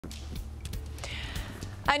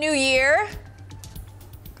A new year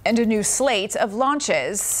and a new slate of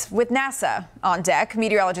launches with NASA on deck.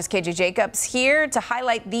 Meteorologist KJ Jacobs here to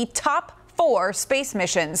highlight the top 4 space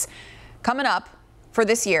missions coming up for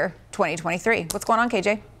this year, 2023. What's going on,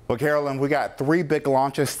 KJ? Well, Carolyn, we got 3 big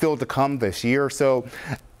launches still to come this year.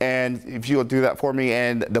 And if you'll do that for me.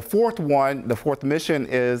 And the fourth mission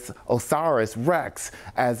is OSIRIS-REx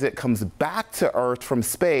as it comes back to Earth from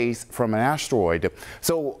space from an asteroid.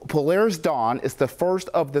 So Polaris Dawn is the first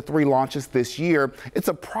of the 3 launches this year. It's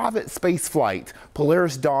a private space flight.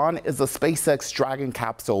 Polaris Dawn is a SpaceX Dragon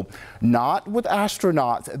capsule, not with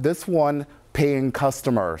astronauts. This one paying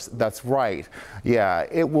customers. That's right. Yeah,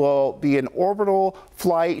 it will be an orbital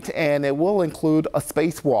flight and it will include a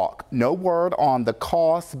spacewalk. No word on the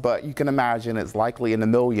cost, but you can imagine it's likely in the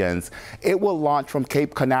millions. It will launch from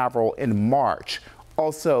Cape Canaveral in March.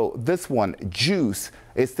 Also, this one, JUICE,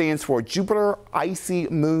 it stands for Jupiter Icy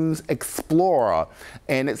Moons Explorer,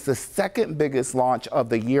 and it's the 2nd biggest launch of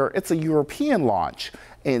the year. It's a European launch.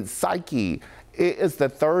 And Psyche, it is the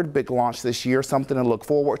 3rd big launch this year, something to look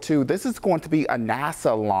forward to. This is going to be a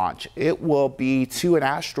NASA launch. It will be to an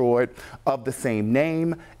asteroid of the same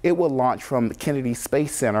name. It will launch from Kennedy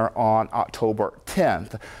Space Center on October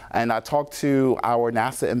 10th. And I talked to our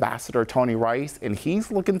NASA ambassador, Tony Rice, and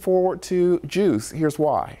he's looking forward to JUICE. Here's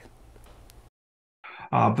why.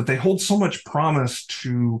 But they hold so much promise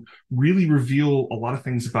to really reveal a lot of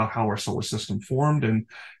things about how our solar system formed,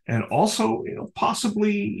 and also,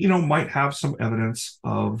 possibly, might have some evidence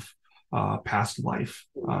of past life.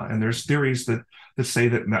 And there's theories that say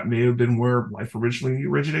that may have been where life originally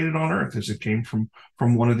originated on Earth, as it came from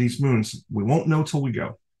one of these moons. We won't know till we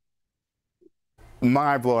go.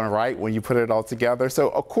 Mind-blowing, right, when you put it all together. So,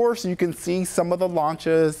 of course, you can see some of the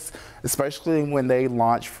launches, especially when they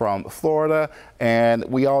launch from Florida, and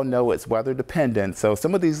we all know it's weather dependent. So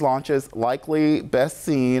some of these launches likely best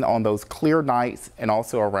seen on those clear nights and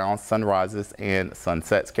also around sunrises and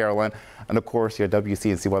sunsets, Carolyn. And of course, your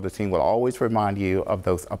WCNC weather team will always remind you of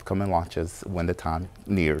those upcoming launches when the time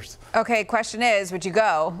nears. Okay, question is, would you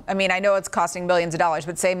go? I mean, I know it's costing millions of dollars,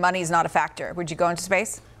 but say money's not a factor. Would you go into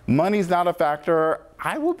space? Money's not a factor.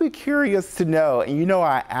 I will be curious to know. And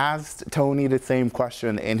I asked Tony the same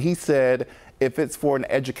question, and he said if it's for an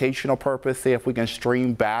educational purpose, say if we can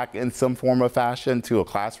stream back in some form or fashion to a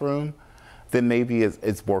classroom, then maybe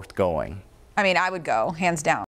it's worth going. I mean, I would go, hands down.